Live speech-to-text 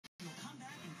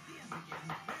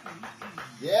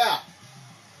Yeah.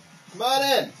 Come on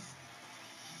in.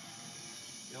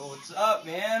 Yo, what's up,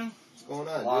 man? What's going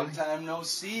on, Long dude? time no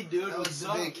see, dude. That What's was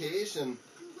the up? vacation.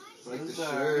 Like the What's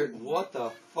shirt. What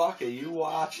the fuck are you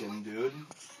watching, dude?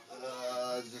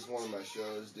 It's just one of my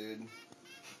shows, dude.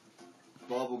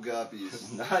 Bubble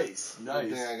Guppies. Nice. I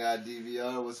think I got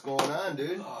DVR. What's going on,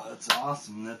 dude? Oh, that's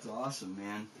awesome,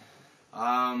 man.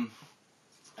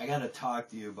 I gotta talk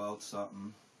to you about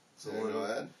something. So go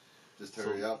ahead. Just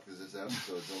hurry up because this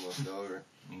episode's almost over.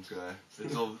 Okay.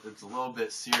 It's a little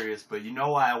bit serious, but you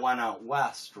know why I went out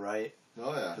west, right?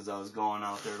 Oh yeah. Because I was going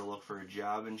out there to look for a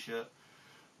job and shit.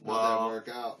 How'd that work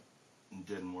out? It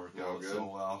didn't work No out good. so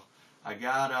well. I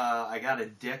got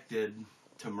addicted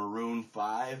to Maroon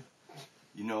 5.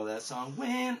 You know that song?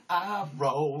 When I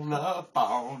roll up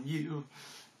on you.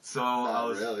 So Not I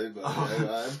was really, but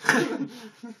anyway.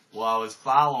 well, I was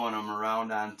following them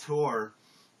around on tour,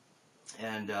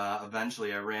 and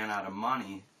eventually I ran out of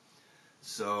money.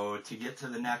 So to get to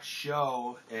the next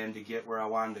show and to get where I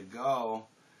wanted to go,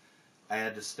 I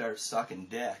had to start sucking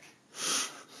dick.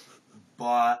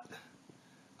 But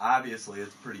obviously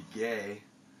it's pretty gay.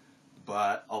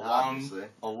 But along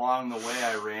the way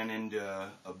I ran into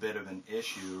a bit of an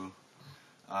issue.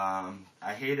 I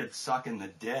hated sucking the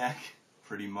dick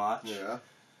pretty much. Yeah.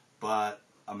 But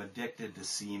I'm addicted to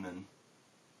semen.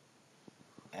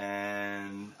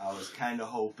 And I was kind of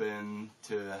hoping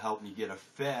to help me get a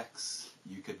fix.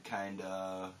 You could kind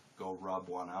of go rub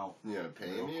one out. You gonna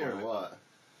pay me or what?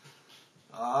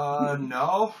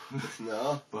 No.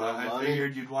 No? But No I money?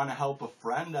 figured you'd want to help a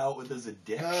friend out with his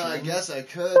addiction. I guess I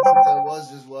could. I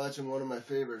was just watching one of my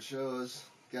favorite shows.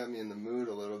 Got me in the mood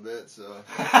a little bit, so.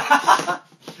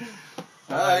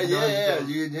 Alright, yeah.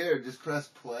 You can hear. Just press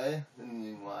play and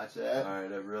you can watch that.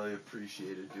 Alright, I really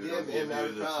appreciate it, dude. Yeah, I'll man, give not you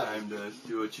a the problem. time to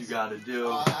do what you gotta do.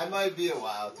 I might be a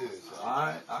while too, so.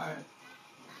 Alright.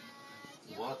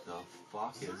 What the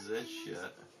fuck is this shit?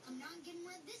 I'm not getting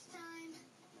wet this time.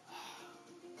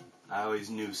 I always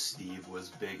knew Steve was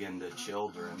big into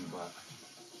children, but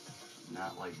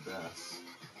not like this.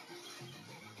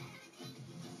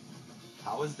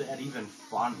 How is that even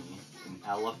funny? An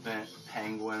elephant,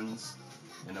 penguins,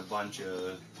 and a bunch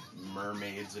of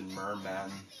mermaids and mermen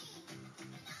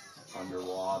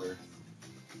underwater.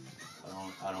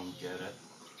 I don't get it.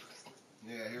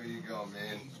 Yeah, here you go,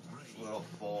 man. A little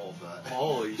full, but.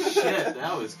 Holy shit,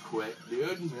 that was quick,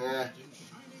 dude. Yeah,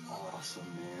 Awesome,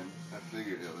 man. I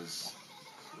figured it was.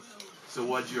 So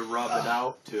what'd you rub it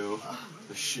out to?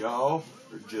 The show?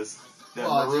 Or just that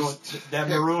Well,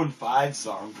 Maroon 5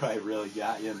 song probably really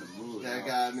got you in the mood. That huh?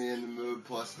 got me in the mood,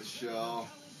 plus the show.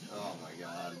 Oh my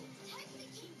god.